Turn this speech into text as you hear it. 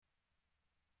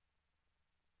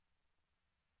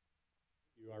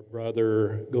Our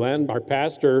brother Glenn, our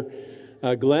pastor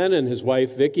Glenn and his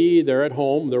wife Vicki, they're at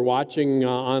home, they're watching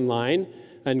online,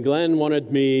 and Glenn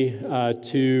wanted me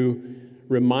to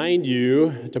remind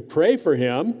you to pray for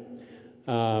him,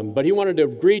 but he wanted to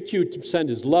greet you, to send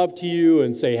his love to you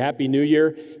and say Happy New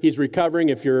Year. He's recovering.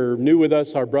 If you're new with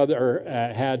us, our brother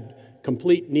had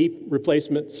complete knee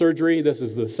replacement surgery. This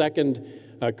is the second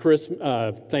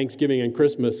Thanksgiving and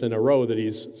Christmas in a row that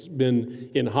he's been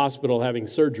in hospital having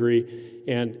surgery,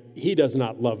 and he does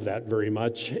not love that very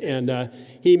much, and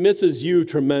he misses you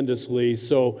tremendously.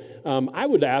 So I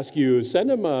would ask you, send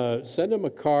him a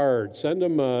card, send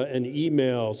him an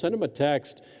email, send him a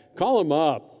text, call him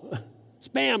up,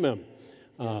 spam him,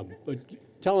 but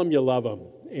tell him you love him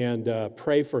and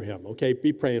pray for him. Okay,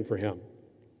 be praying for him.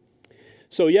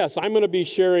 So yes, I'm going to be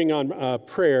sharing on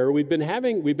prayer. We've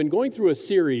been going through a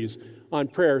series on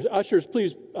prayer. Ushers,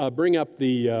 please bring up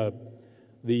the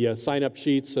sign-up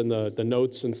sheets and the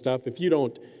notes and stuff. If you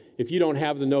don't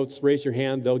have the notes, raise your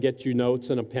hand. They'll get you notes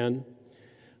and a pen.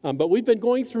 But we've been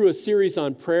going through a series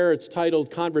on prayer. It's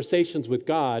titled Conversations with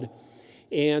God,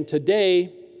 and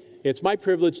today it's my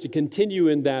privilege to continue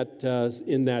in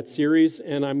that series.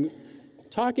 And I'm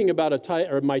talking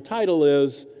about my title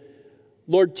is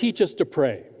Lord, teach us to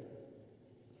pray.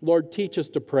 Lord, teach us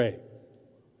to pray.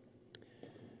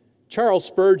 Charles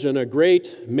Spurgeon, a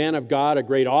great man of God, a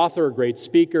great author, a great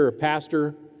speaker, a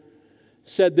pastor,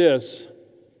 said this: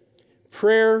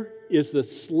 prayer is the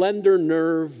slender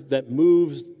nerve that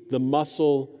moves the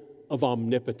muscle of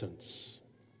omnipotence.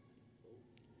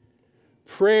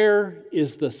 Prayer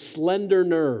is the slender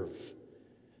nerve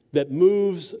that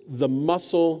moves the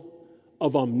muscle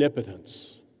of omnipotence.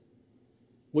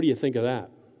 What do you think of that?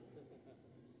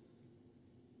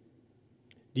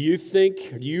 Do you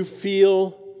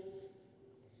feel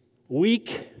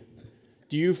weak?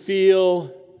 Do you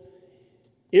feel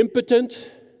impotent?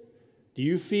 Do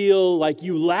you feel like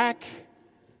you lack?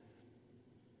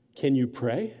 Can you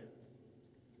pray?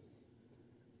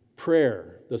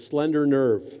 Prayer, the slender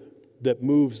nerve that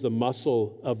moves the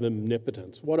muscle of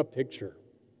omnipotence. What a picture.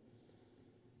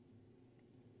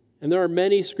 And there are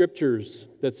many scriptures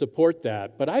that support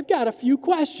that, but I've got a few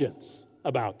questions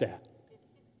about that.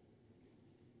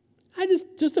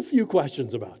 Just a few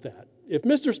questions about that. If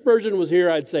Mr. Spurgeon was here,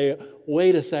 I'd say,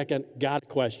 wait a second, got a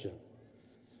question.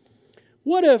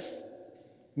 What if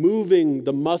moving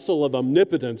the muscle of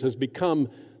omnipotence has become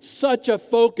such a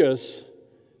focus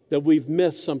that we've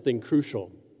missed something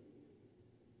crucial?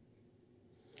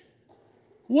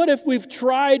 What if we've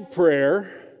tried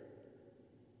prayer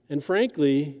and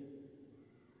frankly,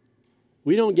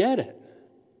 we don't get it?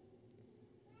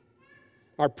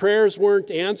 Our prayers weren't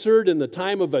answered in the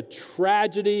time of a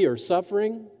tragedy or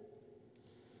suffering,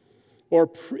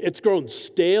 or it's grown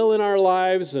stale in our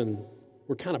lives and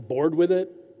we're kind of bored with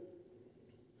it.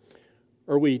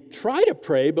 Or we try to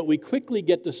pray, but we quickly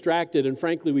get distracted and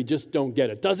frankly, we just don't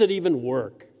get it. Does it even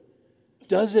work?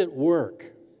 Does it work?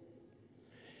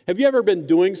 Have you ever been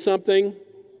doing something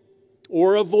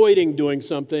or avoiding doing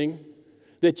something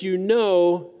that you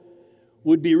know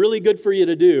would be really good for you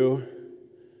to do,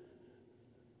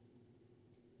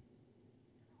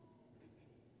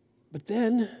 but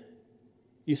then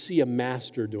you see a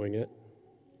master doing it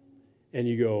and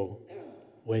you go,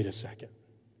 wait a second,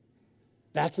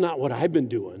 that's not what I've been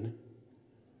doing.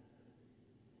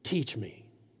 Teach me.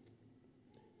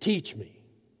 Teach me.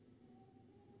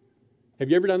 Have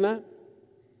you ever done that?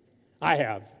 I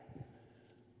have.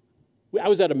 I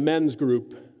was at a men's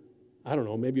group, I don't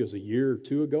know, maybe it was a year or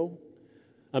two ago.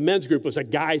 A men's group was a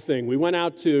guy thing. We went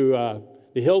out to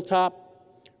the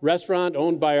Hilltop restaurant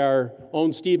owned by our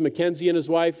own Steve McKenzie and his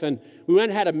wife, and we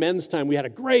went and had a men's time. We had a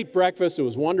great breakfast. It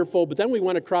was wonderful, but then we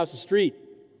went across the street,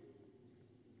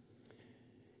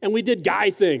 and we did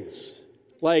guy things,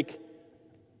 like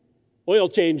oil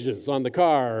changes on the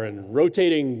car and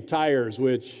rotating tires,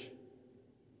 which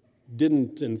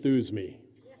didn't enthuse me.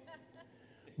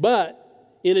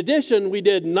 But in addition, we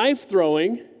did knife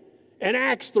throwing and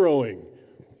axe throwing,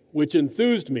 which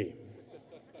enthused me.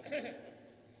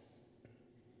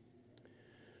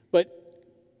 But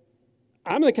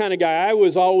I'm the kind of guy, I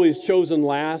was always chosen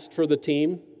last for the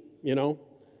team, you know.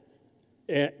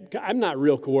 And I'm not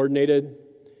real coordinated,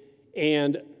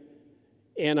 and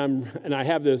I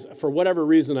have this, for whatever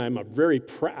reason,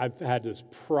 I've had this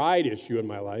pride issue in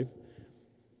my life.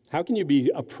 How can you be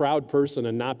a proud person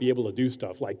and not be able to do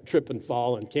stuff like trip and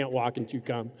fall and can't walk and chew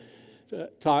gum?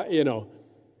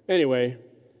 Anyway.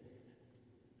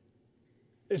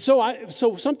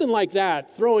 So something like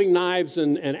that, throwing knives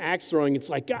and axe throwing, it's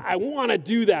like, I want to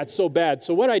do that so bad.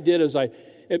 So what I did is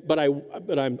but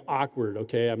I'm awkward,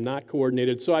 okay? I'm not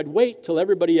coordinated. So I'd wait till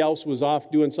everybody else was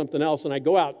off doing something else, and I'd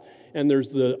go out, and there's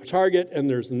the target, and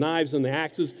there's the knives and the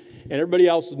axes, and everybody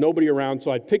else, nobody around,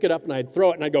 so I'd pick it up, and I'd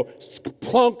throw it, and I'd go,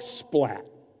 plunk, splat,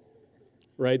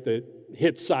 right? The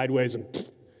hit sideways, and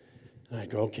I'd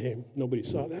go, okay, nobody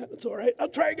saw that. That's all right. I'll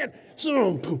try again.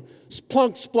 So,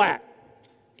 plunk, splat,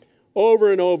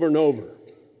 over and over and over.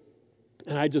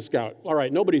 And I just got, all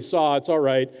right, nobody saw, it's all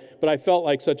right, but I felt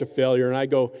like such a failure, and I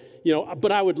go,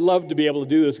 but I would love to be able to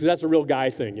do this, because that's a real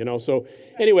guy thing, So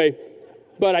anyway,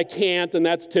 but I can't, and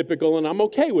that's typical, and I'm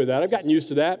okay with that. I've gotten used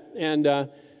to that. And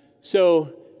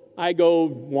so I go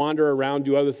wander around,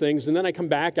 do other things, and then I come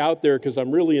back out there because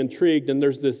I'm really intrigued, and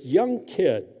there's this young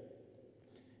kid,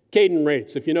 Caden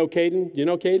Rates. If you know Caden, you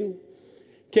know Caden?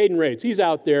 Caden Rates. He's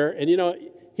out there, and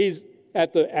he's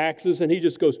at the axes, and he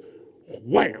just goes,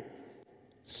 wham,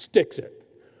 sticks it.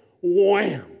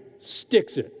 Wham,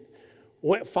 sticks it.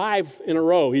 5 in a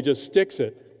row, he just sticks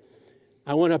it.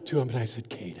 I went up to him, and I said,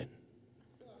 Caden,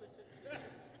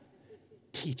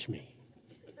 teach me.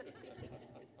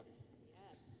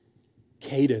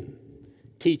 Caden,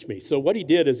 teach me. So what he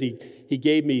did is he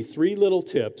gave me 3 little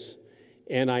tips,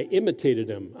 and I imitated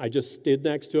him. I just stood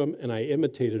next to him, and I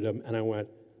imitated him, and I went,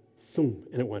 thoom,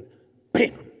 and it went,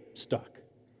 bam, stuck.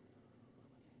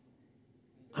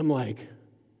 I'm like,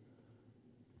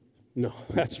 no,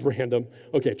 that's random.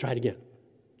 Okay, try it again.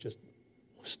 Just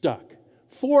stuck.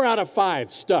 4 out of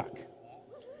 5 stuck.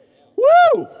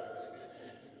 Woo!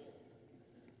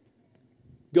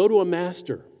 Go to a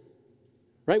master.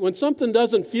 Right? When something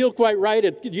doesn't feel quite right,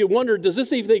 you wonder, does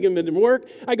this even work?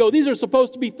 I go, these are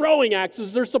supposed to be throwing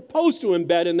axes. They're supposed to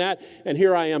embed in that. And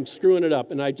here I am screwing it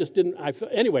up. And I just didn't.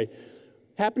 Anyway,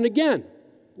 happened again.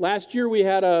 Last year we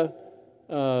had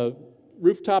a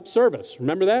rooftop service.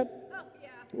 Remember that?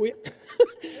 Oh, yeah.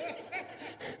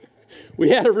 We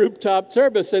had a rooftop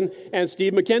service. And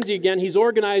Steve McKenzie, again, he's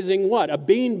organizing what? A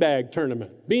beanbag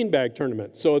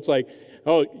tournament. So it's like,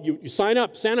 oh, you sign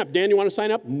up. Dan, you want to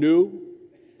sign up? No.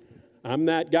 I'm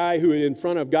that guy who, in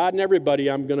front of God and everybody,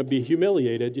 I'm going to be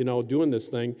humiliated, doing this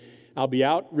thing. I'll be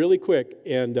out really quick.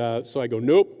 And so I go,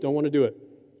 nope, don't want to do it.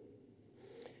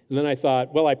 And then I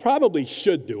thought, well, I probably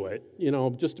should do it,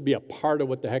 just to be a part of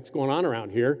what the heck's going on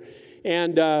around here.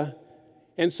 And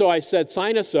so I said,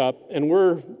 sign us up, and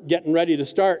we're getting ready to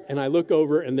start. And I look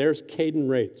over, and there's Caden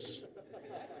Rates.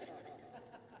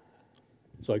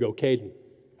 So I go, Caden,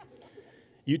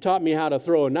 you taught me how to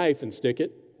throw a knife and stick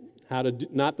it.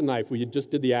 Not the knife. We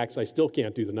just did the axe. I still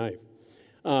can't do the knife.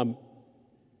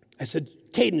 I said,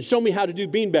 Caden, show me how to do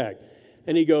beanbag.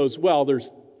 And he goes, well,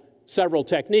 there's several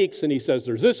techniques. And he says,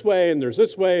 there's this way, and there's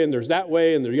this way, and there's that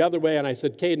way, and there's the other way. And I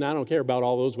said, Caden, I don't care about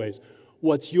all those ways.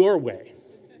 What's your way?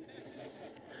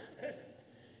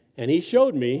 And he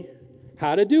showed me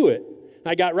how to do it.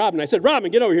 I got Robin. I said,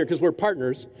 Robin, get over here, because we're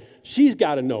partners. She's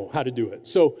got to know how to do it.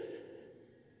 So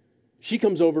she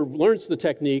comes over, learns the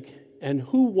technique. And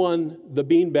who won the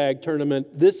beanbag tournament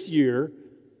this year?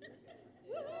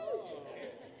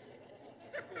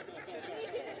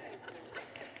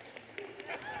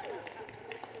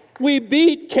 We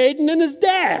beat Caden and his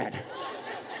dad.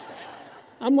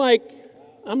 I'm like,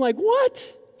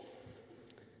 what?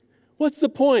 What's the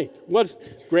point?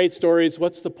 What great stories,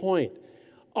 what's the point?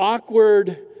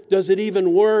 Awkward, does it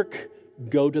even work?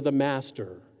 Go to the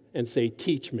master and say,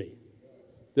 teach me.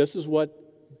 This is what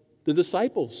the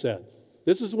disciples said.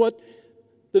 This is what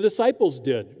the disciples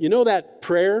did. You know that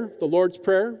prayer, the Lord's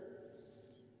Prayer?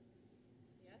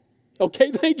 Yes.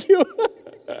 Okay, thank you.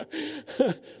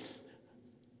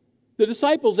 The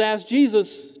disciples asked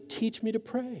Jesus, teach me to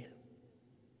pray.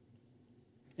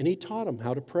 And he taught them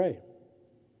how to pray.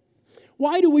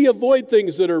 Why do we avoid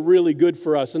things that are really good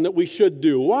for us and that we should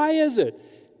do? Why is it?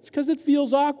 It's because it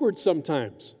feels awkward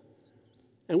sometimes.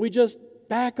 And we just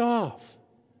back off.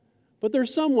 But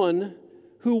there's someone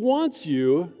who wants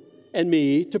you and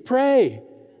me to pray,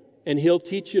 and he'll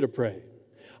teach you to pray.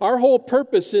 Our whole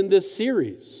purpose in this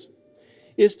series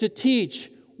is to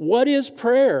teach what is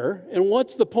prayer and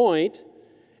what's the point,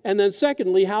 and then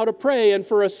secondly, how to pray, and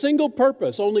for a single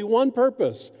purpose, only one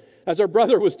purpose, as our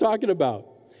brother was talking about,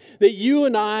 that you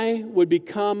and I would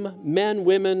become men,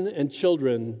 women, and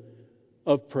children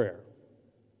of prayer.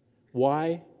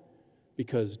 Why?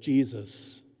 Because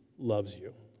Jesus loves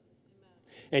you.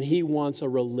 And he wants a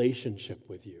relationship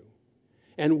with you.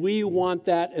 And we want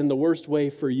that in the worst way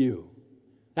for you.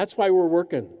 That's why we're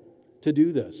working to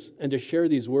do this and to share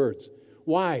these words.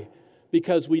 Why?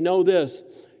 Because we know this,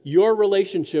 your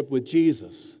relationship with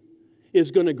Jesus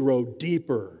is going to grow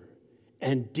deeper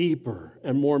and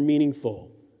more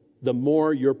meaningful the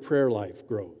more your prayer life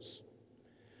grows.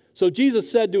 So Jesus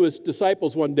said to his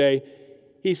disciples one day,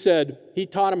 he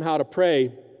taught them how to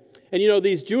pray. And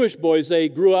these Jewish boys, they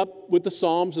grew up with the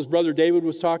Psalms, as Brother David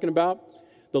was talking about,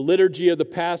 the liturgy of the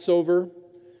Passover,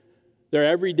 their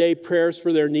everyday prayers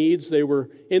for their needs. They were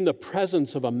in the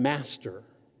presence of a master.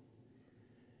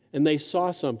 And they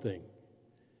saw something.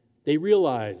 They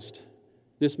realized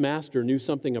this master knew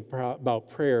something about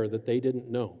prayer that they didn't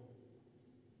know.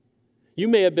 You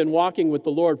may have been walking with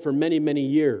the Lord for many, many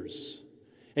years,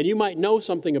 and you might know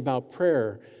something about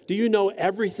prayer. Do you know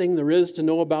everything there is to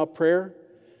know about prayer?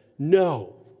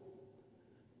 No.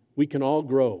 We can all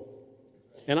grow.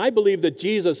 And I believe that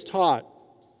Jesus taught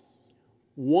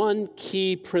one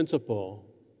key principle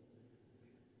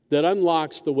that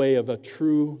unlocks the way of a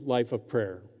true life of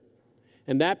prayer.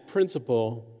 And that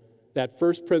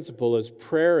first principle is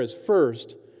prayer is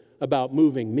first about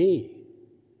moving me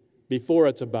before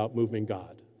it's about moving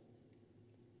God.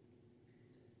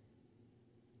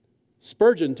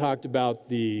 Spurgeon talked about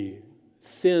the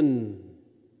thin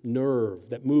nerve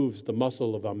that moves the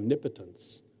muscle of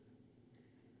omnipotence.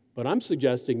 But I'm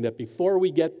suggesting that before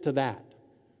we get to that,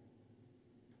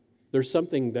 there's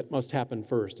something that must happen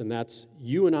first, and that's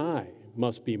you and I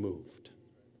must be moved.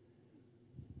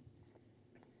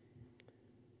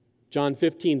 John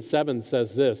 15:7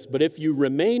 says this, "But if you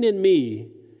remain in me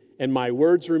and my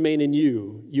words remain in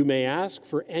you, you may ask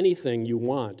for anything you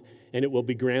want, and it will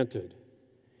be granted."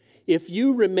 If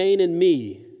you remain in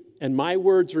me and my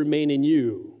words remain in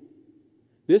you,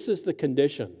 this is the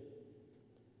condition.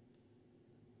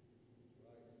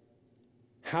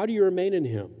 How do you remain in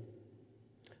him?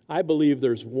 I believe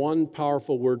there's one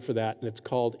powerful word for that, and it's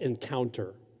called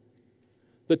encounter.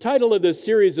 The title of this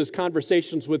series is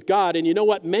Conversations with God, and you know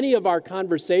what? Many of our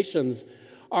conversations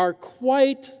are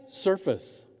quite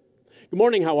surface. Good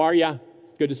morning, how are you?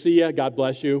 Good to see you. God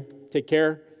bless you. Take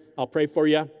care. I'll pray for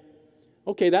you.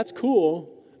 Okay, that's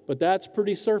cool, but that's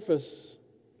pretty surface.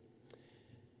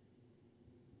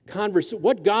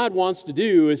 What God wants to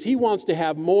do is He wants to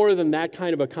have more than that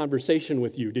kind of a conversation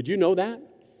with you. Did you know that?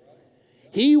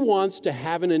 He wants to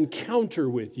have an encounter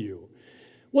with you.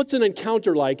 What's an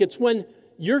encounter like? It's when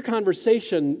your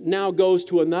conversation now goes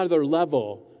to another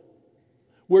level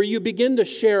where you begin to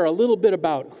share a little bit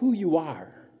about who you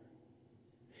are.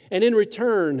 And in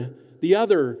return, the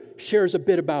other shares a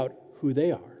bit about who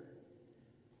they are.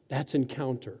 That's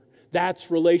encounter.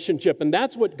 That's relationship. And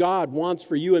that's what God wants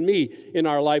for you and me in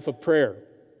our life of prayer.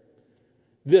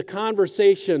 The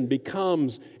conversation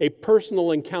becomes a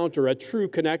personal encounter, a true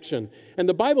connection. And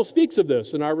the Bible speaks of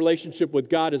this, and our relationship with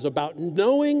God is about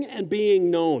knowing and being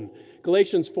known.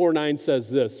 Galatians 4:9 says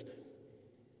this,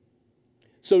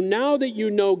 "So now that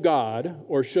you know God,"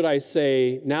 or should I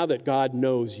say, now that God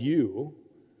knows you,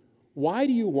 "why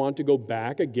do you want to go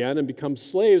back again and become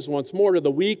slaves once more to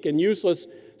the weak and useless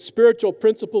spiritual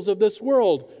principles of this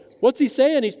world?" What's he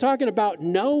saying? He's talking about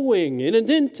knowing in an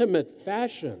intimate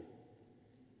fashion.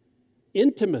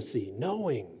 Intimacy,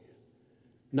 knowing.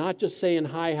 Not just saying,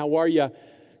 "Hi, how are you?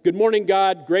 Good morning,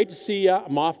 God. Great to see you.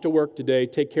 I'm off to work today.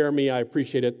 Take care of me. I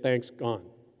appreciate it. Thanks. Gone."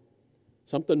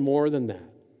 Something more than that.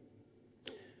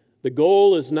 The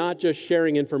goal is not just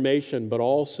sharing information, but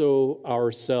also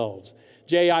ourselves.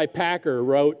 J.I. Packer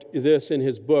wrote this in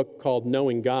his book called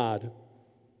Knowing God.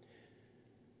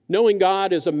 Knowing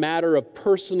God is a matter of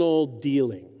personal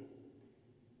dealing.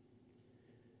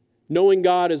 Knowing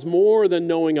God is more than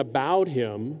knowing about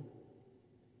Him.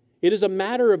 It is a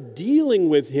matter of dealing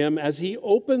with Him as He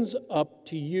opens up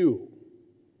to you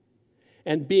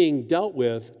and being dealt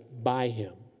with by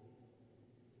Him.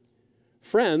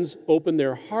 Friends open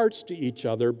their hearts to each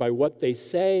other by what they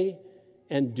say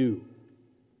and do.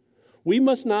 We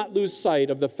must not lose sight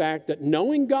of the fact that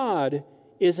knowing God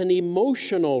is an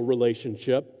emotional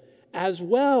relationship as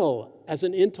well as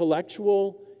an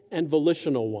intellectual and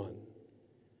volitional one,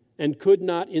 and could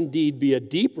not indeed be a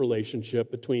deep relationship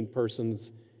between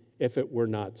persons if it were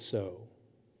not so.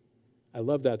 I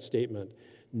love that statement.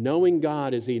 Knowing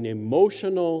God is an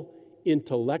emotional,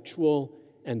 intellectual,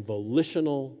 and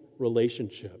volitional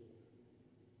relationship.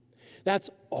 That's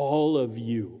all of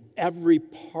you, every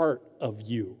part of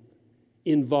you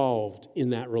involved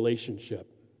in that relationship.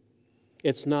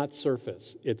 It's not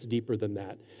surface, it's deeper than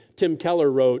that. Tim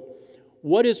Keller wrote,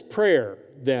 "What is prayer,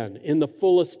 then, in the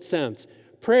fullest sense?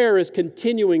 Prayer is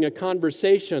continuing a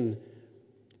conversation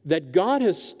that God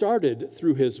has started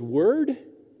through His Word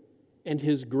and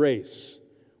His grace,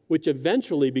 which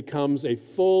eventually becomes a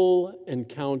full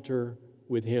encounter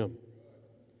with Him."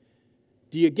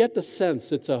 Do you get the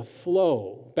sense it's a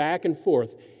flow back and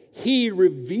forth? He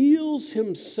reveals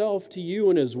Himself to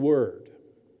you in His Word.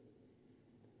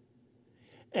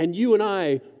 And you and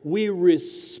I, we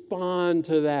respond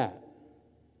to that.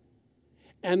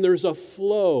 And there's a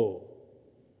flow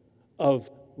of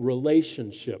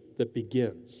relationship that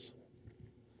begins.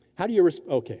 How do you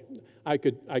okay, I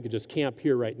could just camp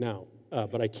here right now,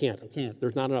 but I can't.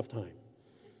 There's not enough time.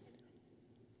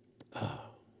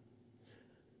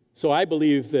 So I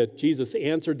believe that Jesus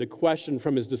answered the question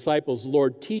from his disciples,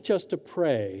 Lord, teach us to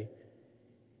pray.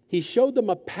 He showed them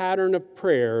a pattern of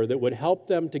prayer that would help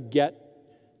them to get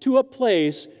to a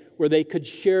place where they could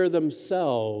share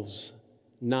themselves,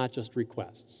 not just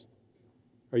requests.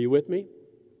 Are you with me?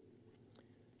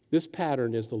 This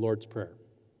pattern is the Lord's Prayer.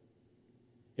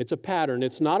 It's a pattern.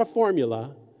 It's not a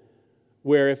formula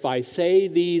where if I say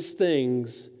these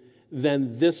things,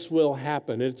 then this will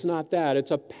happen. It's not that.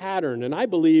 It's a pattern. And I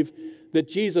believe that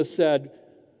Jesus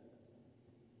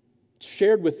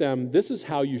shared with them, this is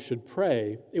how you should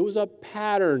pray. It was a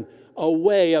pattern, a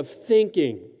way of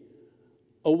thinking,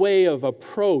 a way of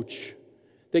approach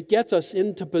that gets us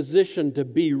into position to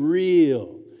be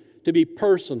real, to be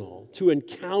personal, to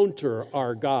encounter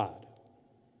our God.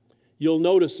 You'll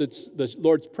notice the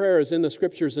Lord's Prayer is in the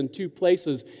Scriptures in two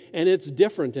places, and it's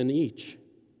different in each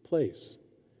place.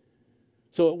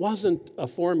 So it wasn't a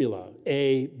formula,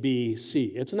 A, B,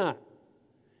 C. It's not.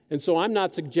 And so I'm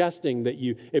not suggesting that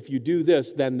if you do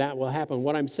this, then that will happen.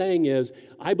 What I'm saying is,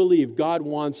 I believe God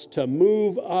wants to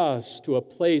move us to a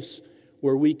place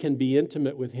where we can be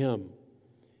intimate with Him.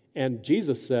 And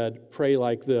Jesus said, pray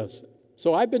like this.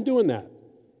 So I've been doing that.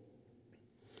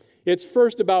 It's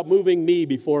first about moving me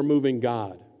before moving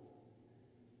God.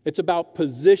 It's about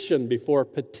position before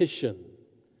petition.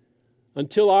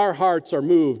 Until our hearts are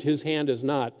moved, His hand is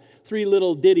not. 3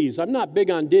 little ditties. I'm not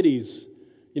big on ditties.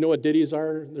 You know what ditties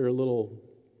are? They're little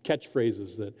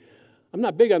catchphrases that I'm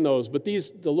not big on those, but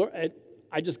these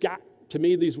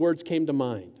words came to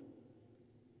mind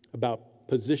about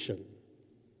position.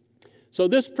 So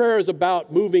this prayer is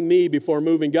about moving me before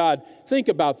moving God. Think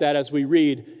about that as we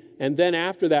read. And then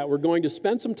after that, we're going to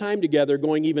spend some time together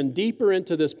going even deeper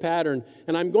into this pattern.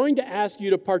 And I'm going to ask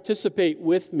you to participate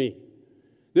with me.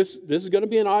 This is going to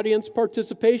be an audience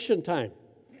participation time.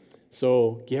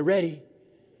 So get ready.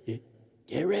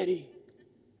 Get ready.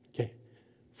 Okay.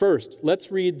 First,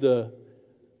 let's read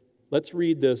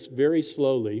this very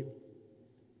slowly.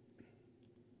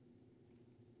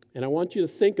 And I want you to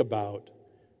think about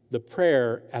the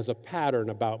prayer as a pattern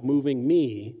about moving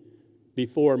me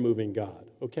before moving God,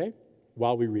 okay?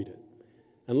 While we read it.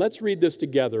 And let's read this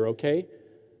together, okay?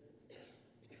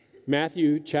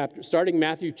 Starting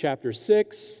Matthew chapter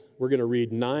 6, we're going to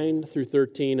read 9 through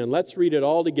 13, and let's read it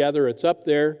all together. It's up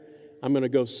there. I'm going to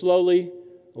go slowly.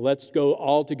 Let's go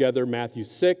all together, Matthew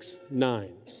 6,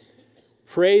 9.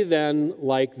 Pray then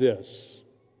like this.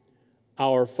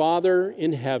 Our Father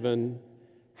in heaven,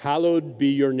 hallowed be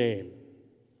your name.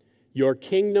 Your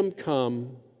kingdom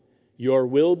come, your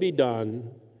will be done,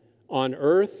 on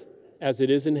earth as it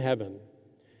is in heaven.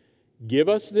 Give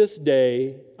us this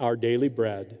day our daily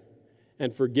bread,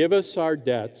 and forgive us our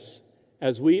debts,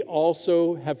 as we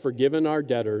also have forgiven our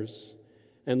debtors,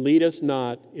 and lead us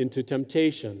not into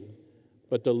temptation,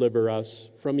 but deliver us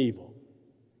from evil.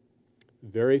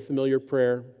 Very familiar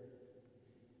prayer.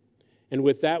 And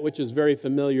with that which is very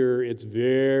familiar, it's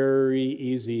very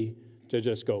easy to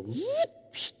just go,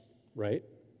 right?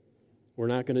 We're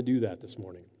not going to do that this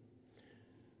morning.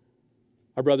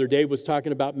 Our brother Dave was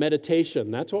talking about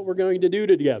meditation. That's what we're going to do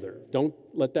together. Don't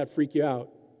let that freak you out.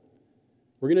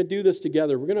 We're going to do this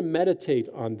together. We're going to meditate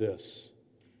on this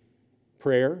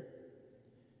prayer.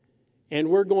 And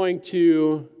we're going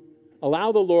to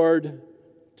allow the Lord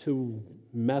to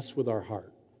mess with our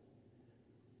heart.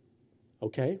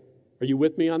 Okay? Are you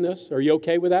with me on this? Are you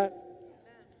okay with that?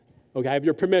 Okay, I have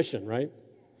your permission, right?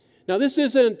 Now, this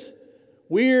isn't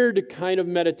weird kind of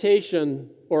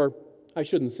meditation, or I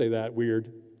shouldn't say that,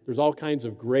 weird. There's all kinds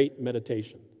of great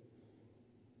meditation.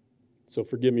 So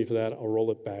forgive me for that. I'll roll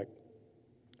it back.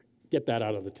 Get that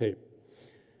out of the tape.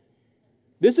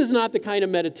 This is not the kind of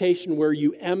meditation where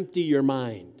you empty your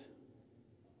mind.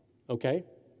 Okay?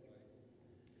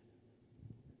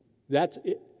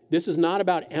 This is not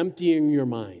about emptying your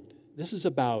mind. This is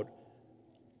about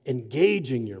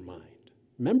engaging your mind.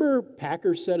 Remember,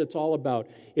 Packer said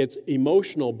it's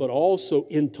emotional, but also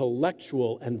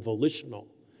intellectual and volitional.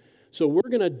 So we're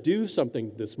going to do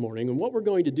something this morning, and what we're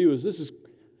going to do is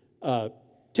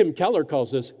Tim Keller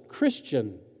calls this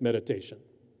Christian meditation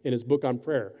in his book on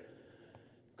prayer.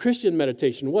 Christian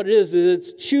meditation, what it is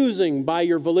it's choosing by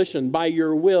your volition, by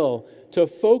your will, to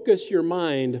focus your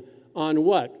mind on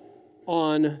what?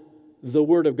 On the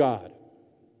Word of God.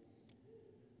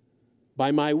 By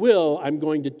my will, I'm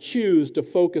going to choose to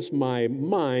focus my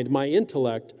mind, my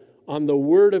intellect, on the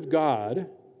Word of God,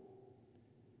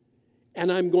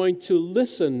 and I'm going to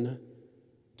listen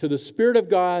to the Spirit of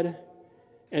God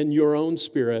and your own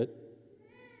spirit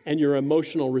and your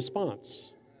emotional response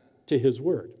to His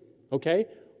Word. Okay?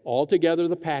 All together,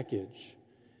 the package.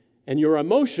 And your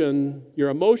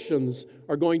emotions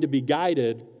are going to be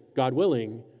guided, God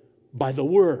willing, by the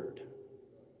Word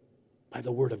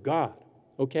of God.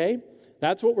 Okay?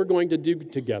 That's what we're going to do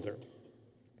together.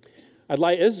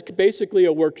 This is basically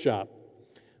a workshop.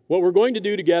 What we're going to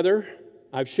do together,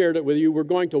 I've shared it with you, we're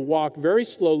going to walk very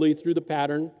slowly through the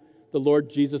pattern the Lord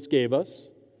Jesus gave us.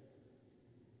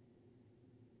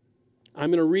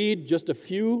 I'm going to read just a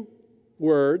few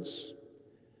words.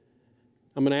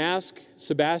 I'm going to ask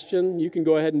Sebastian, you can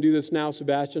go ahead and do this now,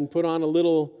 Sebastian, put on a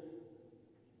little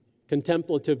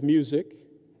contemplative music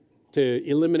to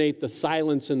eliminate the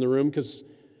silence in the room, because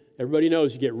everybody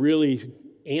knows you get really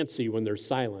antsy when there's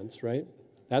silence, right?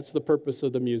 That's the purpose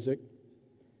of the music.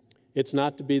 It's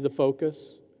not to be the focus,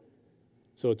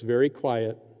 so it's very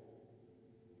quiet.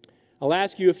 I'll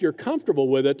ask you, if you're comfortable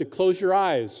with it, to close your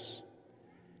eyes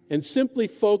and simply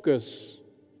focus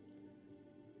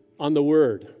on the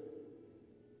Word.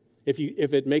 If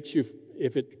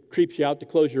it creeps you out to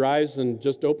close your eyes, then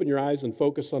just open your eyes and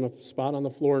focus on a spot on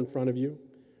the floor in front of you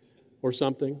or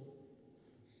something.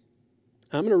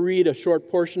 I'm going to read a short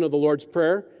portion of the Lord's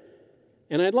Prayer,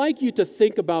 and I'd like you to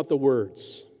think about the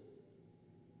words.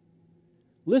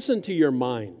 Listen to your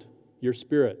mind, your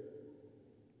spirit.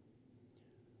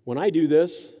 When I do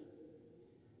this,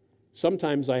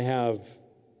 sometimes I have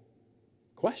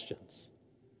questions.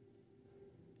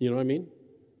 You know what I mean?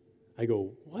 I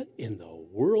go, what in the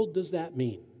world does that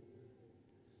mean?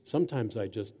 Sometimes I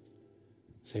just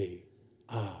say,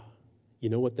 you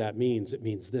know what that means? It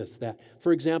means this, that.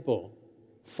 For example,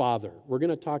 Father. I'm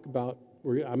going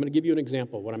to give you an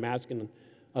example of what I'm asking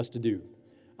us to do.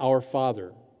 Our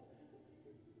Father.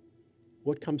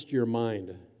 What comes to your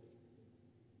mind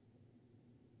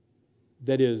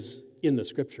that is in the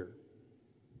Scripture?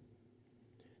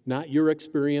 Not your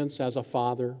experience as a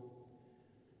father,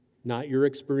 not your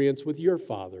experience with your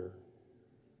father,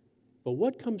 but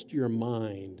what comes to your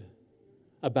mind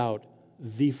about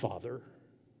the Father,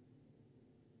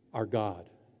 our God?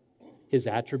 His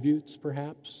attributes,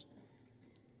 perhaps?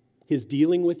 His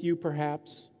dealing with you,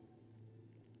 perhaps?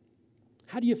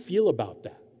 How do you feel about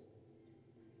that?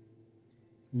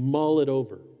 Mull it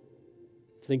over.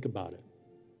 Think about it.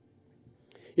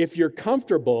 If you're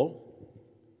comfortable,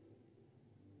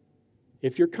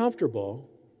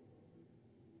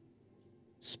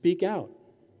 speak out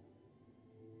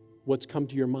what's come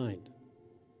to your mind,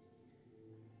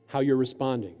 how you're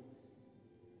responding.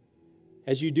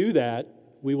 As you do that,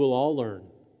 we will all learn.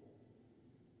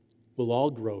 We'll all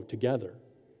grow together.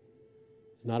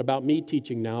 It's not about me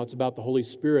teaching now, it's about the Holy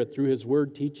Spirit through His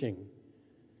Word teaching.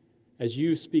 As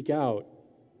you speak out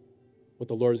what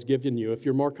the Lord has given you, if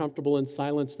you're more comfortable in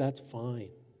silence, that's fine.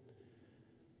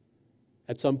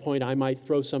 At some point, I might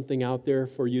throw something out there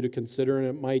for you to consider, and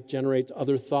it might generate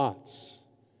other thoughts.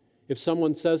 If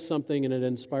someone says something and it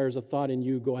inspires a thought in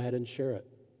you, go ahead and share it.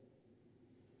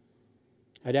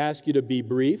 I'd ask you to be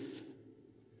brief,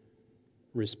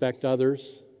 respect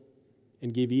others,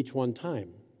 and give each one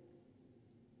time.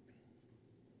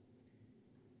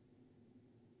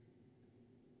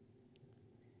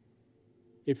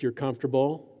 If you're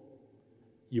comfortable,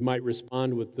 you might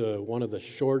respond with one of the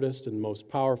shortest and most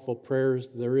powerful prayers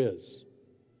there is.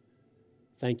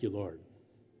 Thank you, Lord.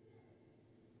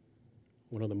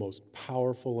 One of the most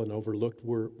powerful and overlooked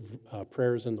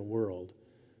prayers in the world.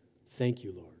 Thank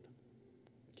you, Lord.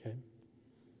 Okay?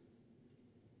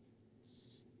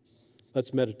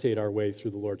 Let's meditate our way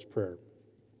through the Lord's Prayer.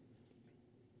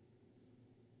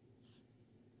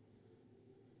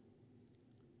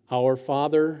 Our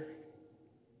Father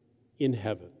in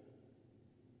heaven,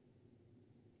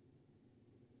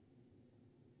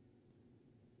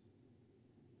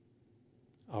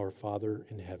 our Father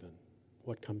in heaven,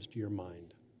 what comes to your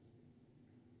mind?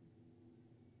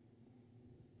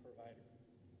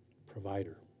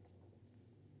 Provider.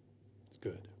 It's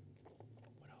good.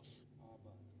 What else?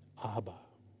 Abba.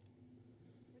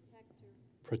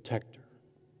 Protector.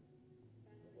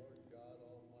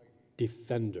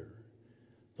 Defender.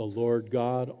 The Lord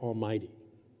God Almighty.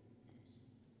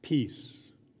 Peace.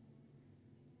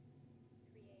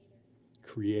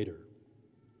 Creator.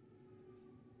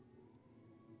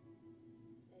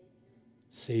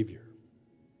 Savior.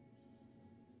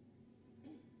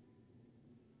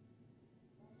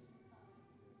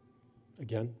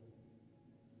 Again?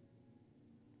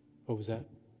 What was that?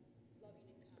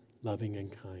 loving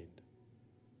and kind.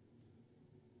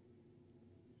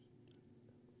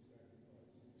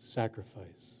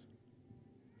 Sacrifice.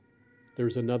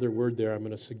 There's another word there I'm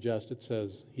going to suggest.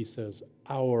 He says,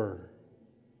 our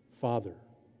Father.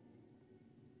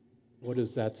 What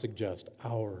does that suggest?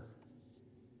 Our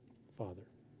Father.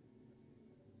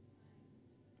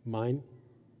 Mine?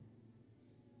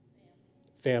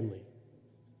 Family.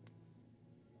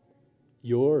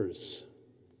 Yours.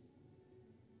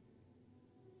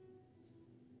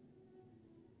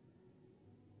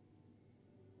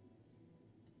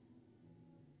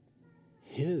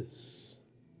 His.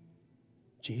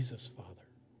 Jesus, Father.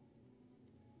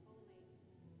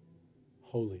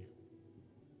 Holy.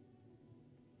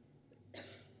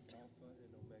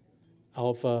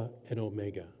 Alpha and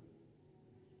Omega.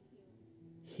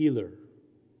 Healer.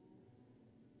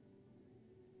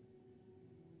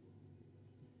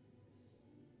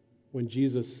 When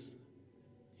Jesus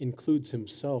includes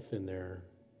himself in there,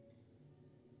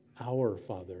 our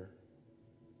Father,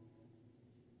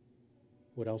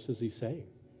 what else is he saying?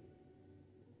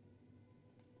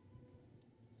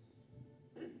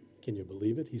 Can you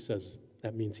believe it? He says,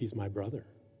 that means he's my brother.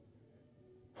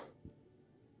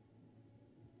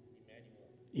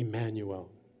 Emmanuel.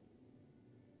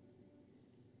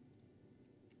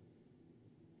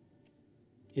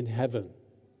 In heaven,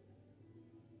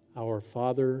 our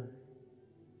Father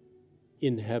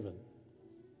in heaven.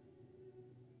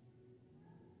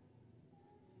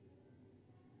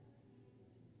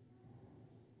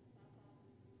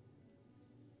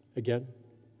 Again,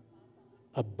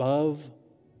 above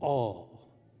all.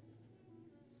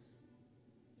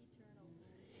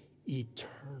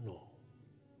 Eternal.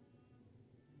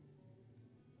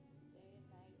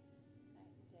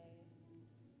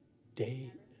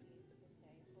 Day.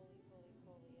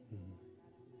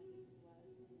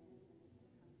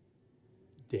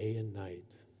 Day and night,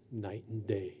 night and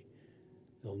day.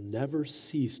 They'll never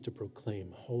cease to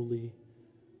proclaim, holy,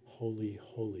 holy,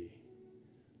 holy,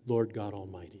 Lord God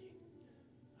Almighty.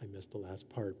 I missed the last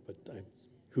part, but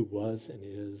who was and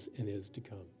is to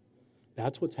come.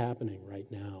 That's what's happening right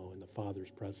now in the Father's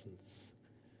presence.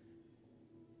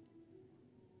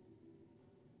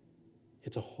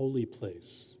 It's a holy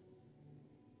place.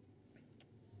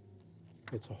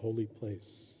 It's a holy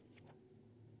place.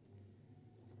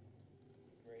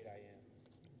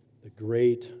 The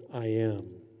great I am.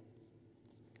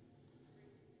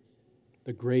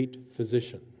 The great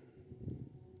physician.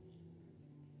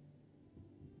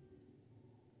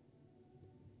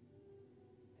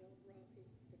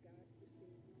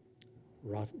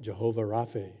 Jehovah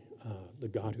Rapha, the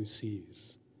God who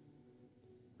sees.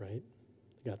 Right?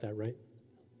 You got that right?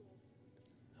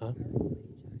 Huh?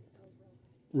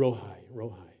 Rohai.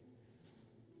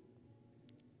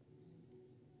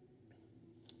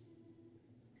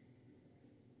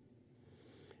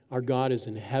 Our God is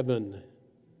in heaven,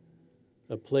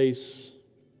 a place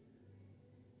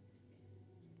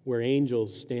where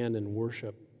angels stand and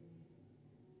worship.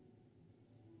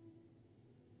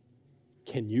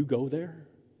 Can you go there?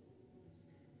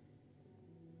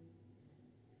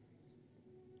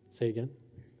 Say again.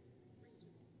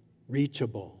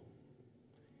 Reachable.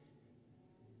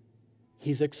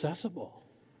 He's accessible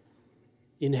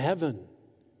in heaven.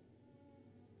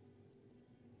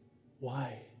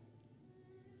 Why?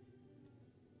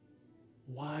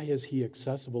 Why is he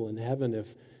accessible in heaven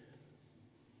if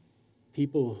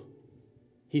people,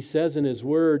 he says in his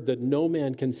word that no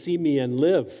man can see me and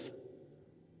live?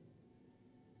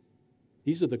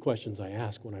 These are the questions I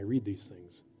ask when I read these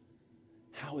things.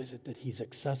 How is it that he's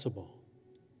accessible?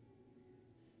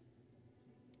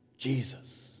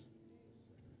 Jesus.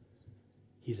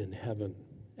 He's in heaven,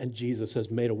 and Jesus has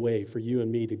made a way for you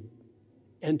and me to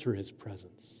enter his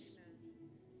presence.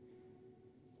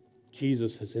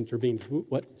 Jesus has intervened.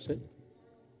 What? Say?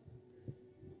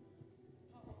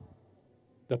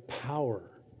 The power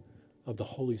of the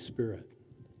Holy Spirit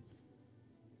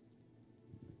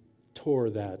tore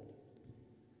that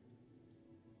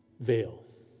veil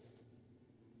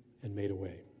and made a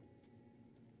way.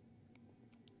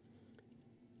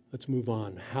 Let's move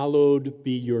on. Hallowed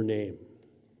be your name.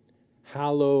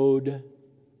 Hallowed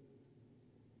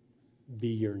be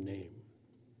your name.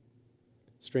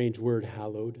 Strange word,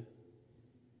 hallowed.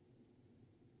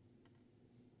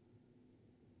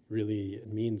 Really,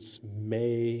 it means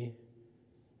may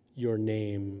your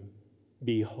name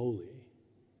be holy.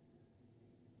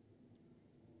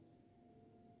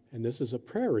 And this is a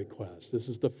prayer request. This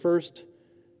is the first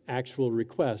actual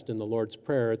request in the Lord's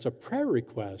Prayer. It's a prayer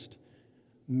request.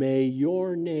 May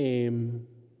your name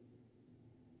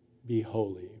be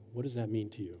holy. What does that mean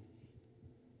to you?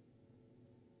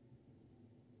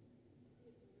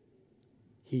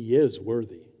 He is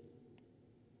worthy.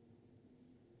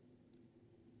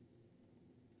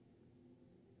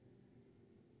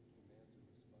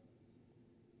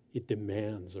 It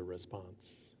demands a response.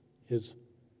 His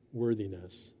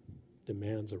worthiness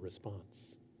demands a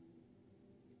response.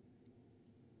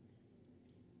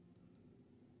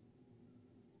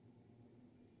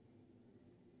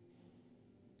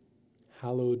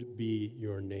 Hallowed be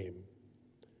your name.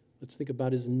 Let's think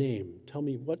about his name. Tell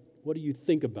me, what do you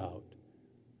think about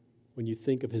when you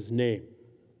think of his name?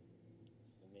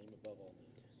 The name above all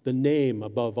names. The name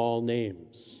above all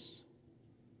names.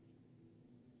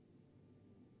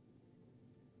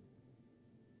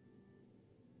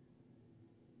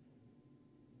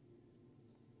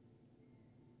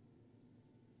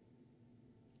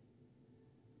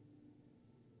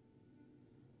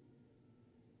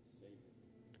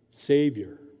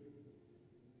 Savior.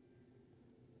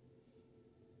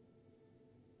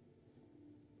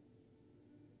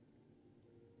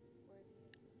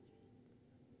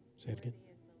 Say it again.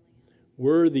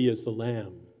 Worthy is the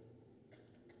Lamb.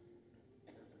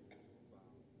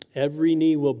 Every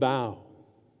knee will bow.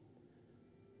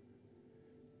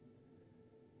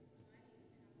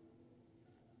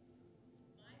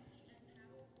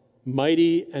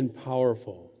 Mighty and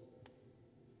powerful.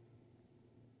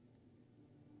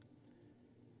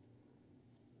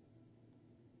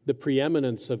 The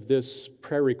preeminence of this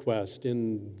prayer request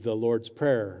in the Lord's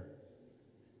Prayer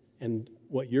and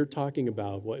what you're talking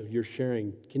about, what you're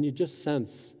sharing, can you just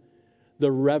sense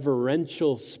the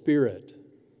reverential spirit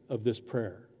of this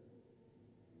prayer?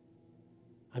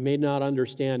 I may not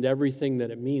understand everything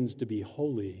that it means to be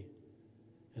holy,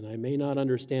 and I may not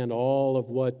understand all of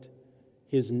what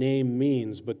his name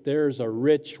means, but there's a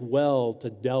rich well to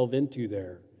delve into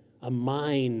there, a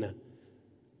mine.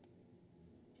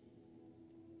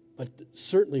 But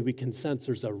certainly we can sense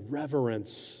there's a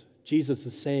reverence. Jesus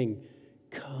is saying,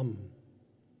 come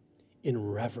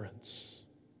in reverence.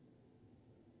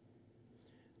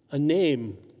 A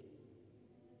name,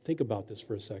 think about this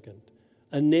for a second.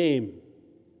 A name.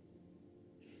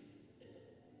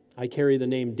 I carry the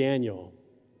name Daniel.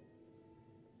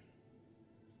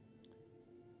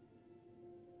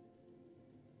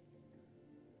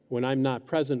 When I'm not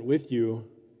present with you,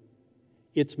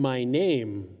 it's my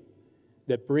name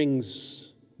that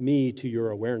brings me to your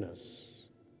awareness.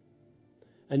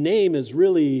 A name is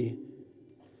really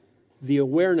the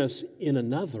awareness in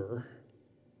another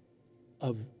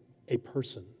of a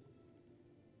person.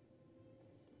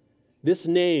 This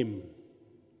name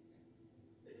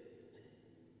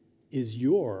is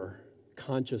your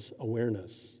conscious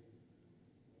awareness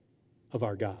of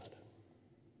our God.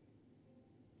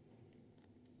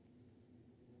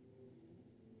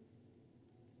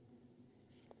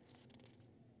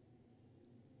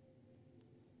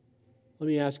 Let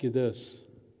me ask you this.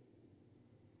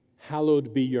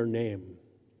 Hallowed be your name.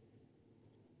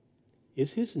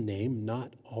 Is his name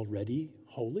not already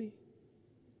holy?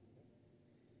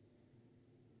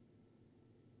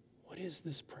 What is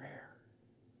this prayer?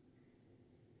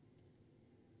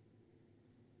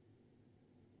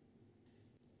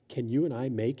 Can you and I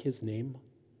make his name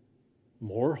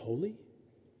more holy?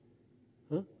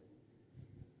 Huh?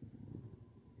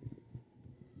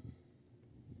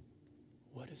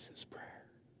 What is this prayer?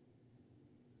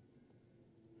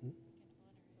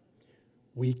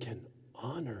 We can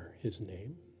honor his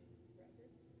name.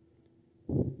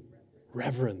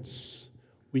 Reverence.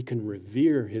 We can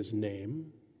revere his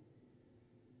name.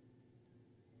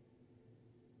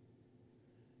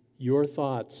 Your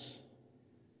thoughts,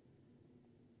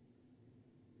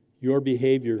 your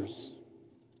behaviors,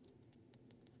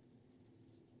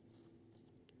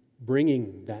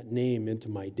 bringing that name into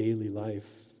my daily life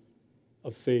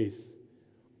of faith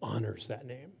honors that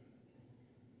name.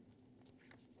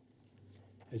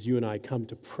 As you and I come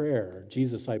to prayer,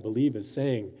 Jesus, I believe, is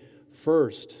saying,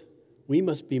 first, we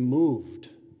must be moved.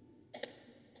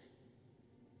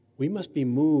 We must be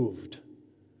moved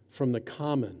from the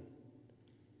common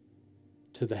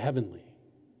to the heavenly.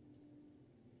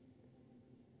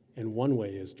 And one way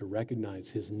is to recognize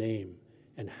his name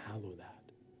and hallow that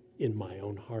in my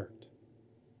own heart.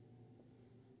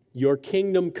 Your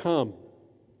kingdom come.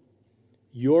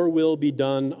 Your will be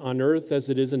done on earth as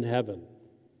it is in heaven.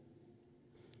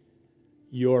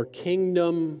 Your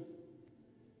kingdom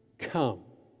come.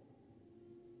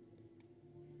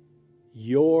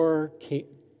 Your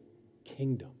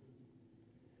kingdom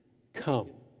come.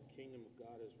 The kingdom of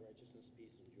God is righteousness,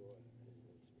 peace, and joy.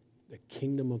 The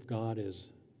kingdom of God is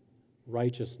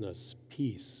righteousness,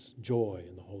 peace, joy,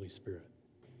 and the Holy Spirit.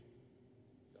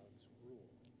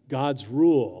 God's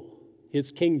rule.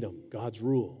 His kingdom, God's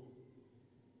rule.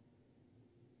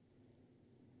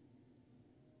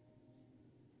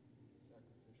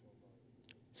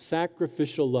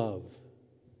 sacrificial love,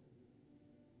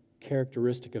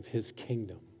 characteristic of his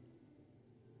kingdom.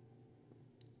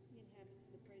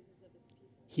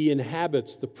 He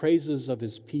inhabits the praises of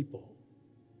his people.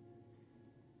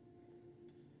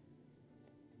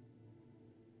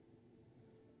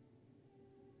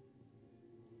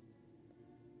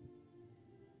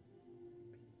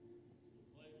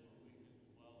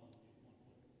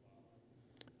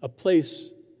 A place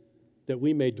that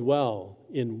we may dwell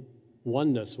in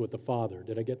oneness with the Father.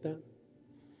 Did I get that?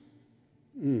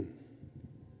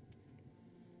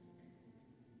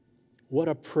 What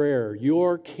a prayer.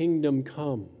 Your kingdom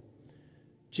come.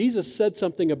 Jesus said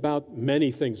something about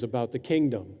many things about the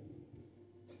kingdom.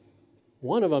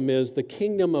 One of them is the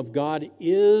kingdom of God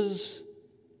is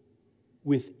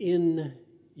within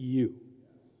you.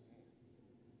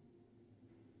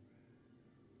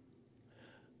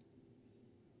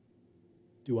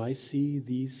 Do I see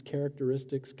these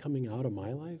characteristics coming out of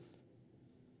my life?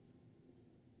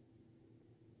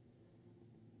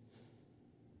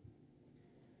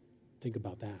 Think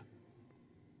about that.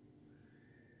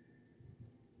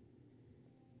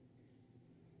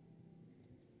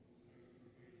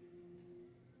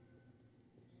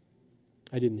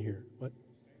 I didn't hear. What?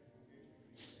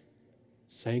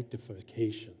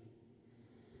 Sanctification.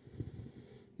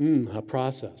 A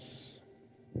process.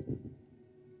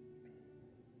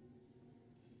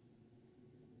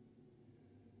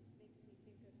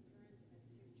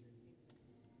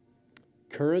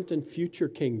 Current and future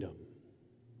kingdom.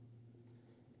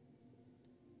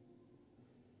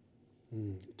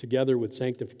 Together with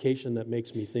sanctification, that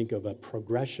makes me think of a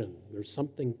progression. There's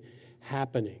something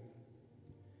happening.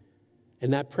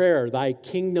 And that prayer, thy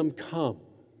kingdom come,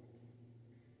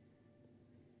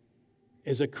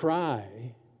 is a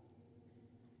cry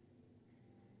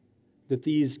that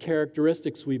these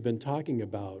characteristics we've been talking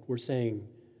about, we're saying,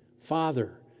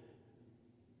 Father,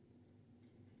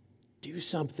 do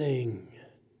something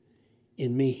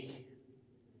in me.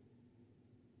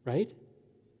 Right?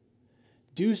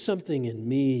 Do something in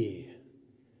me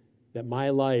that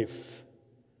my life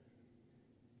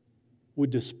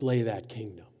would display that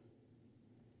kingdom.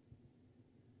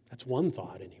 That's one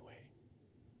thought, anyway.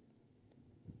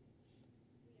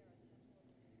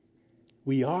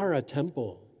 We are a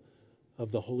temple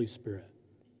of the Holy Spirit.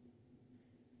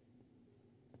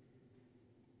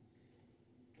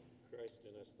 Christ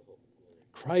in us, the hope of glory.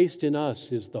 Christ in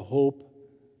us is the hope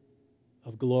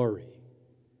of glory,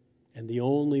 and the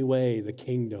only way the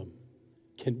kingdom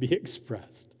can be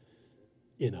expressed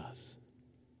in us.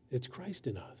 It's Christ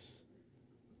in us.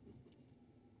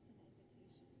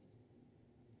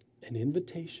 An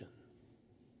invitation.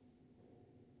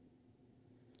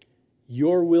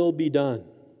 Your will be done.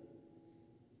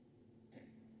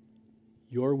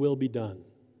 Your will be done.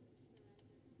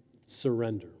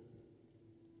 Surrender.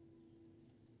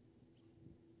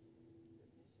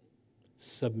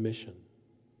 Submission.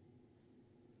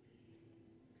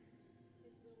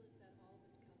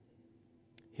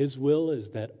 His will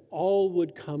is that all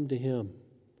would come to him.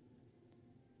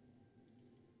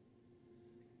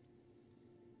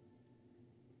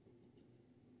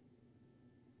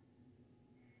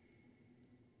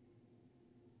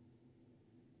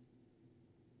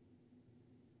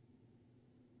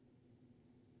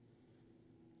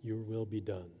 Your will be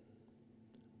done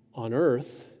on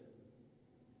earth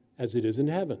as it is in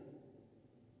heaven.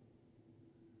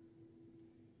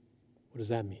 What does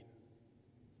that mean?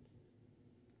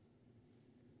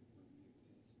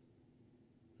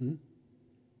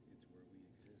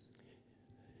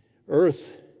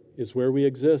 Earth is where we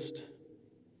exist.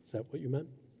 Is that what you meant?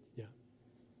 Yeah.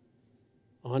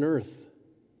 On earth,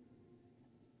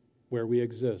 where we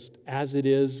exist, as it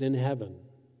is in heaven.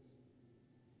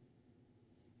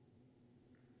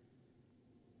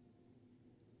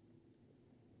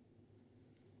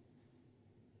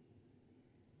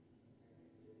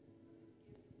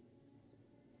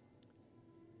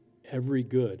 Every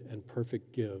good and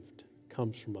perfect gift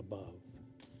comes from above,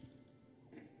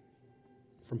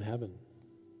 from heaven.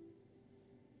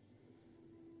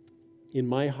 In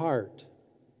my heart,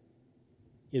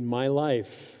 in my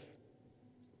life,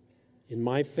 in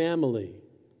my family,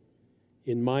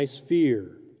 in my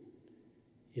sphere,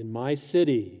 in my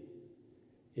city,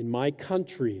 in my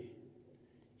country,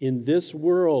 in this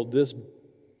world, this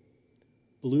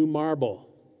blue marble,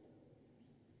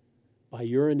 by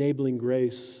your enabling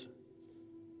grace,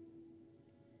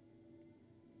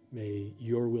 may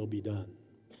your will be done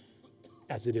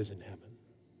as it is in heaven.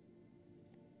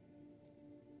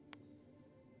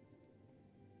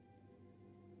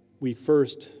 We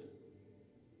first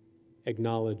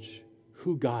acknowledge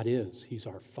who God is. He's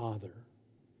our Father.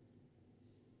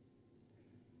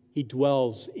 He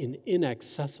dwells in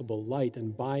inaccessible light,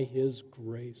 and by His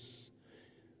grace,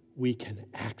 we can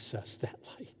access that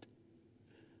light.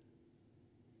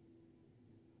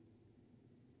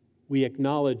 We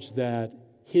acknowledge that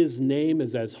His name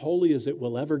is as holy as it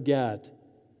will ever get,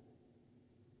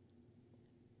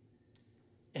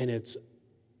 and it's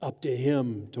up to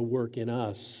Him to work in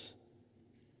us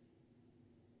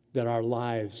that our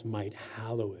lives might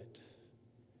hallow it.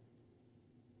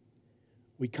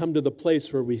 We come to the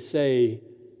place where we say,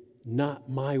 not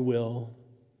my will,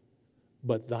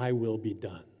 but thy will be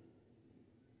done.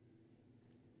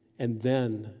 And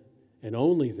then, and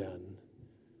only then,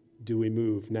 do we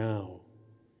move now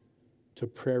to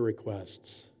prayer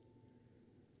requests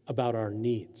about our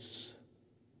needs.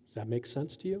 Does that make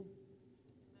sense to you?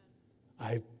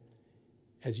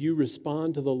 As you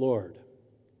respond to the Lord,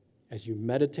 as you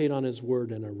meditate on His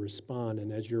word and respond,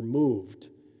 and as you're moved,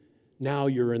 now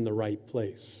you're in the right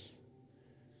place.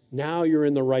 Now you're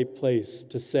in the right place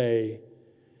to say,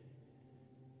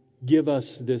 give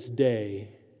us this day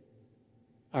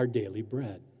our daily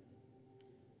bread.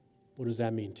 What does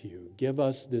that mean to you? Give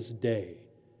us this day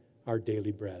our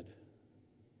daily bread.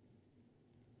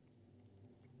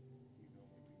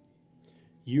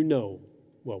 You know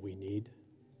what we need.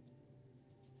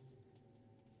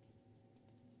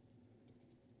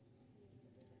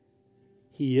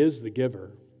 He is the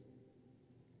giver.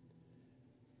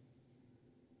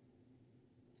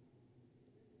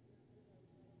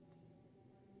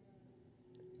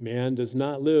 Man does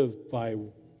not live by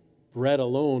bread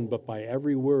alone, but by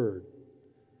every word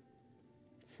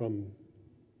from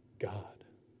God.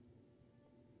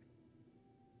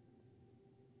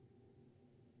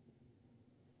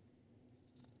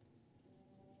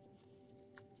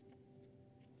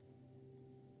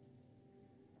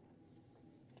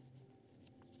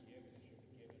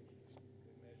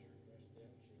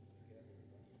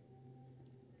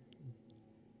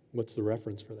 What's the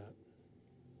reference for that?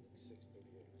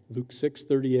 Luke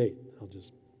 6:38. I'll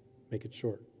just make it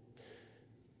short.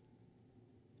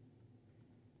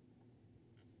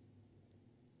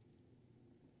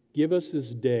 Give us this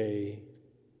day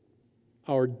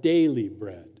our daily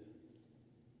bread.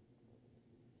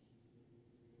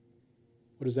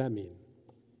 What does that mean?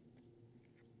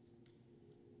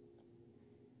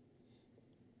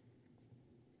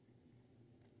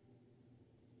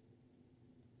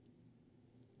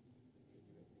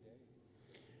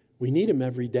 We need Him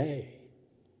every day.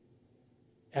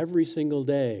 Every single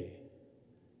day.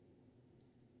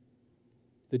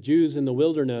 The Jews in the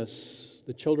wilderness,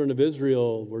 the children of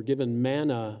Israel, were given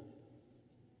manna.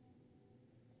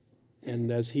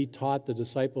 And as He taught the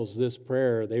disciples this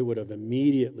prayer, they would have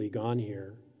immediately gone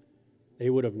here. They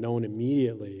would have known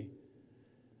immediately.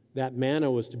 That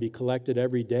manna was to be collected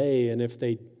every day, and if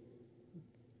they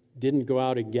didn't go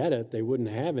out and get it, they wouldn't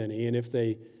have any. And if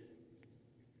they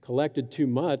collected too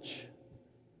much,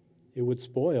 it would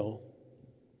spoil.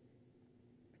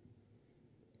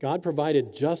 God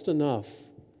provided just enough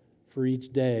for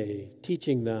each day,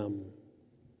 teaching them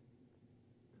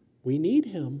we need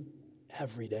Him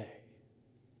every day.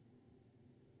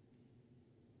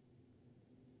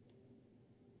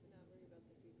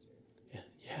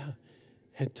 Yeah,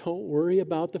 and don't worry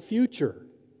about the future.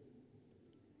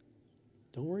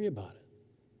 Don't worry about it.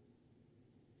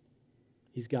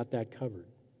 He's got that covered.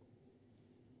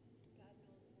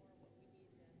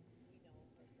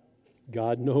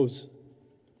 God knows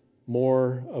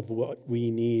more of what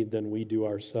we need than we do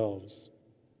ourselves.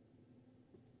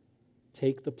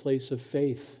 Take the place of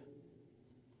faith.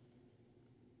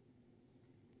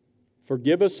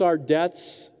 Forgive us our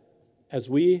debts as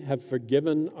we have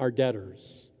forgiven our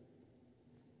debtors.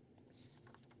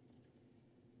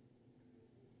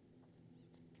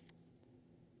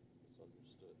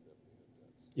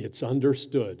 It's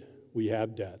understood we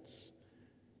have debts.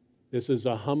 This is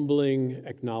a humbling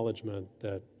acknowledgement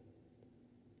that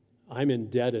I'm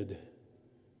indebted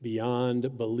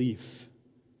beyond belief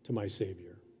to my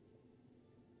Savior.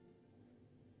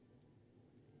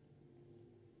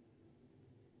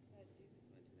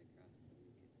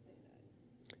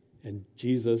 And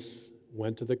Jesus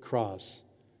went to the cross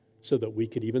so that we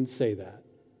could even say that.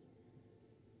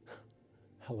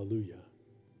 Hallelujah.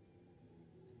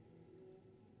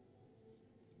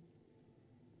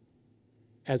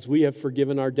 As we have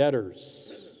forgiven our debtors.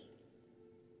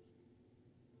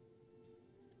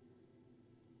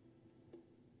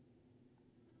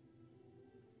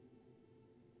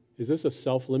 Is this a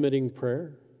self-limiting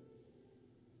prayer?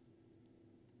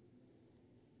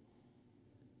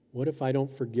 What if I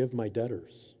don't forgive my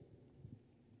debtors?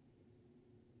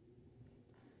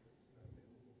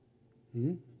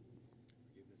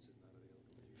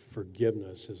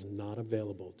 forgiveness is not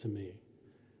available to me.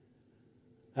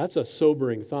 That's a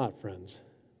sobering thought, friends.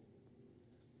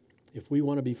 If we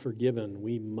want to be forgiven,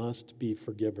 we must be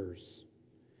forgivers.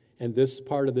 And this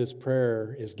part of this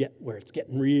prayer is where it's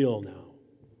getting real now.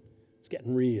 It's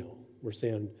getting real. We're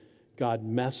saying, God,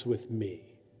 mess with me.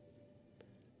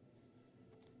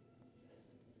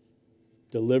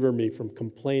 Deliver me from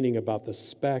complaining about the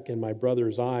speck in my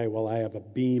brother's eye while I have a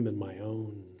beam in my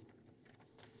own.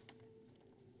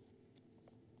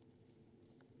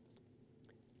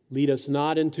 Lead us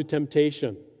not into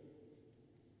temptation.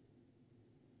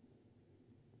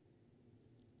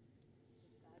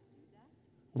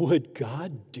 Would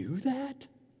God do that?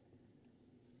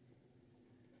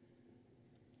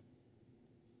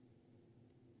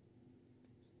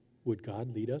 Would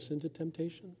God lead us into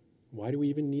temptation? Why do we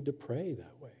even need to pray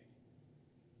that way?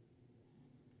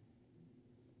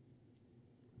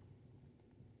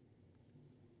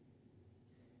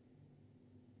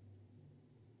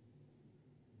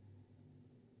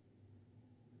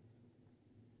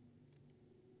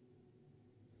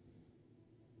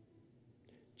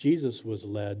 Jesus was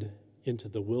led into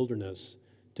the wilderness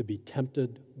to be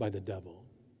tempted by the devil.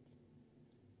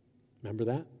 Remember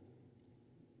that?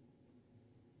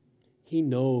 He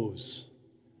knows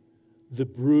the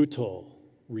brutal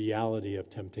reality of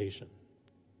temptation.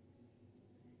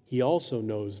 He also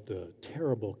knows the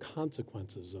terrible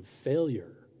consequences of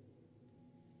failure.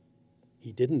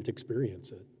 He didn't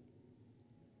experience it,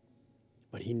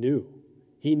 but he knew.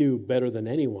 He knew better than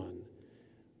anyone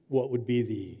what would be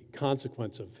the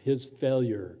consequence of his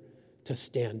failure to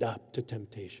stand up to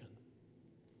temptation.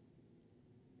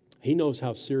 He knows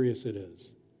how serious it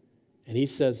is. And he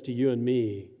says to you and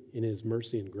me, in his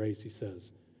mercy and grace, he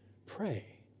says, pray,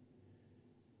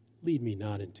 lead me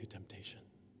not into temptation.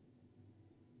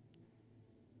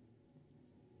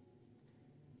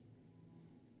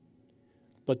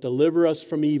 But deliver us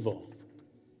from evil.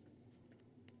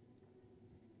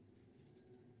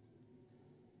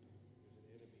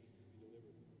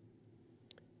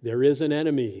 There is an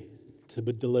enemy to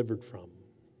be delivered from.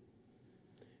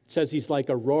 It says he's like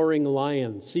a roaring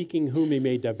lion, seeking whom he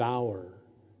may devour.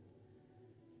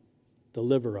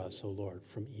 Deliver us, O Lord,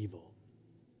 from evil.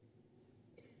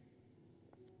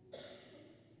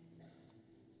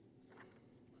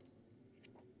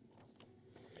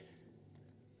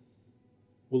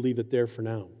 We'll leave it there for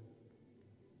now.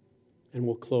 And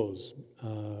we'll close.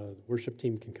 Worship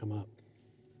team can come up.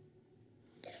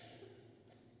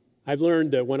 I've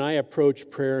learned that when I approach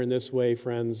prayer in this way,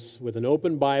 friends, with an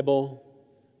open Bible,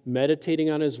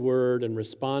 meditating on His Word and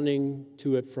responding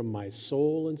to it from my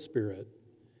soul and spirit,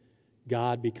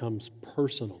 God becomes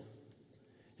personal.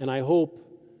 And I hope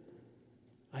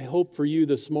for you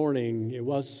this morning it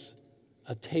was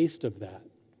a taste of that.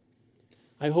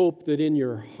 I hope that in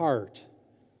your heart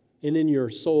and in your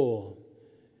soul,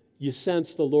 you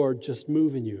sense the Lord just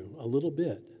moving you a little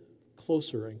bit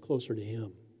closer and closer to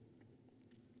Him.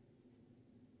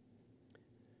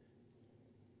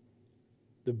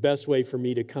 The best way for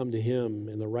me to come to Him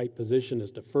in the right position is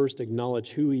to first acknowledge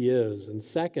who He is, and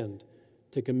second,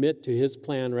 to commit to His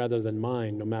plan rather than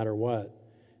mine, no matter what.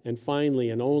 And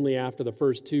finally, and only after the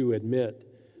first two, admit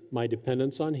my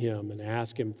dependence on Him and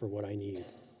ask Him for what I need.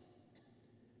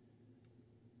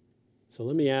 So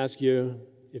let me ask you,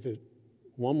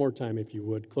 one more time, if you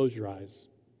would, close your eyes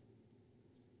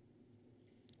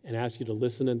and ask you to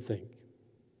listen and think.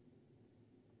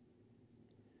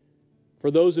 For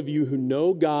those of you who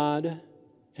know God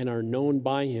and are known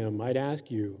by Him, I'd ask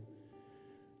you,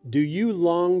 do you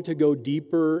long to go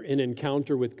deeper in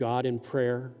encounter with God in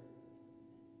prayer?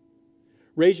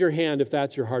 Raise your hand if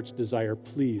that's your heart's desire,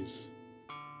 please.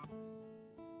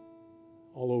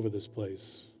 All over this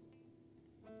place.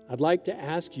 I'd like to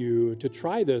ask you to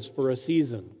try this for a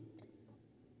season.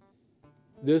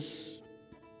 This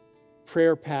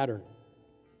prayer pattern.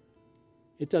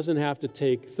 It doesn't have to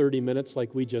take 30 minutes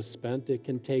like we just spent. It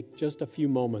can take just a few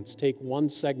moments. Take one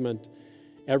segment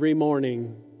every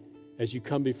morning as you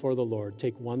come before the Lord.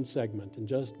 Take one segment and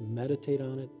just meditate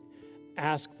on it.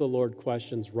 Ask the Lord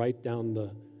questions. Write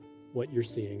down what you're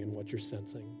seeing and what you're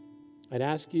sensing. I'd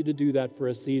ask you to do that for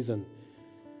a season.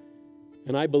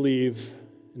 And I believe,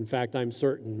 in fact, I'm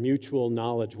certain, mutual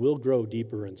knowledge will grow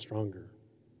deeper and stronger.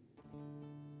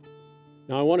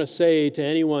 Now, I want to say to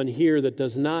anyone here that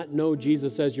does not know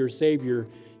Jesus as your Savior,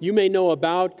 you may know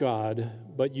about God,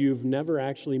 but you've never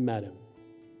actually met Him.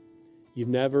 You've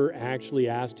never actually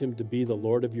asked Him to be the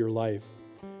Lord of your life.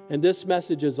 And this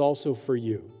message is also for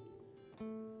you.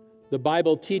 The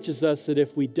Bible teaches us that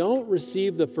if we don't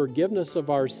receive the forgiveness of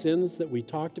our sins that we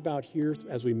talked about here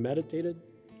as we meditated,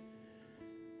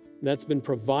 that's been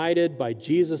provided by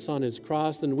Jesus on his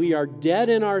cross, and we are dead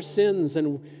in our sins,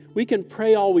 and we can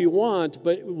pray all we want,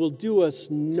 but it will do us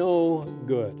no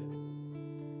good.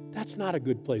 That's not a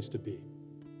good place to be.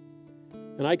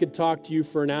 And I could talk to you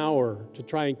for an hour to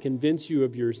try and convince you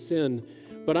of your sin,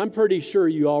 but I'm pretty sure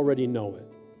you already know it.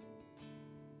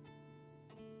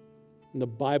 And the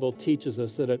Bible teaches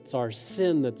us that it's our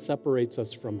sin that separates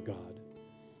us from God.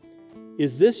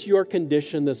 Is this your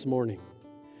condition this morning?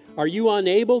 Are you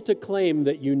unable to claim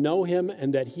that you know him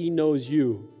and that he knows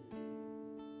you?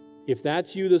 If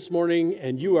that's you this morning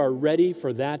and you are ready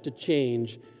for that to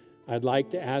change, I'd like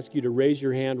to ask you to raise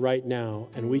your hand right now,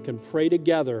 and we can pray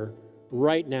together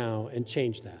right now and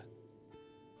change that.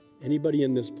 Anybody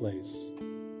in this place?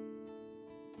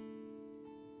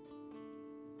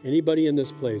 Anybody in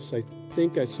this place? I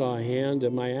think I saw a hand.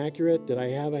 Am I accurate? Did I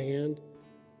have a hand?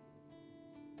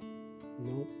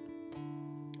 No?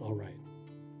 All right.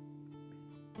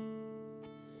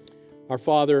 Our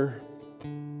Father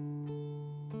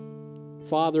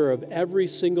of every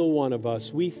single one of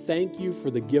us, we thank you for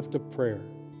the gift of prayer.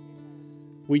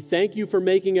 We thank you for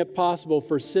making it possible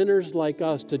for sinners like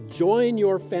us to join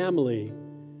your family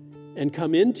and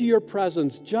come into your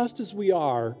presence just as we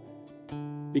are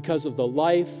because of the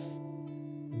life,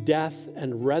 death,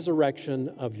 and resurrection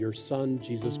of your Son,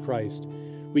 Jesus Christ.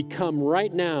 We come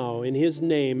right now in his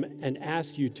name and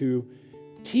ask you to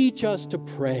teach us to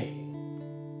pray.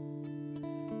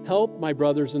 Help my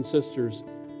brothers and sisters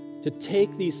to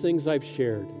take these things I've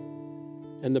shared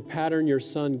and the pattern your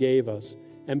Son gave us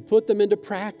and put them into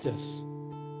practice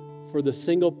for the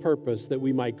single purpose that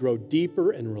we might grow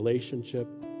deeper in relationship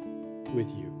with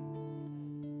you.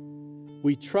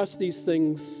 We trust these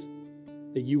things,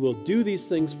 that you will do these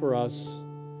things for us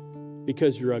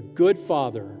because you're a good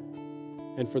Father,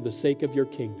 and for the sake of your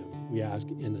kingdom, we ask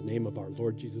in the name of our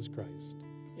Lord Jesus Christ.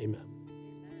 Amen.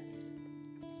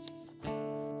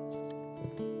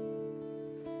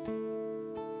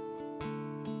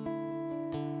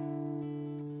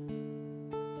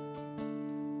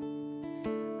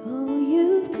 Oh,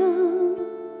 you've come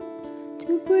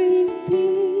to bring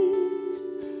peace,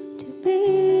 to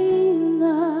be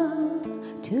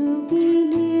loved, to be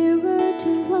nearer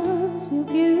to us.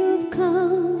 You've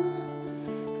come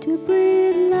to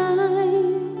breathe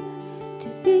life, to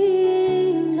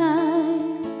be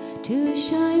light, to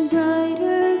shine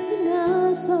brighter in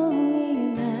us all.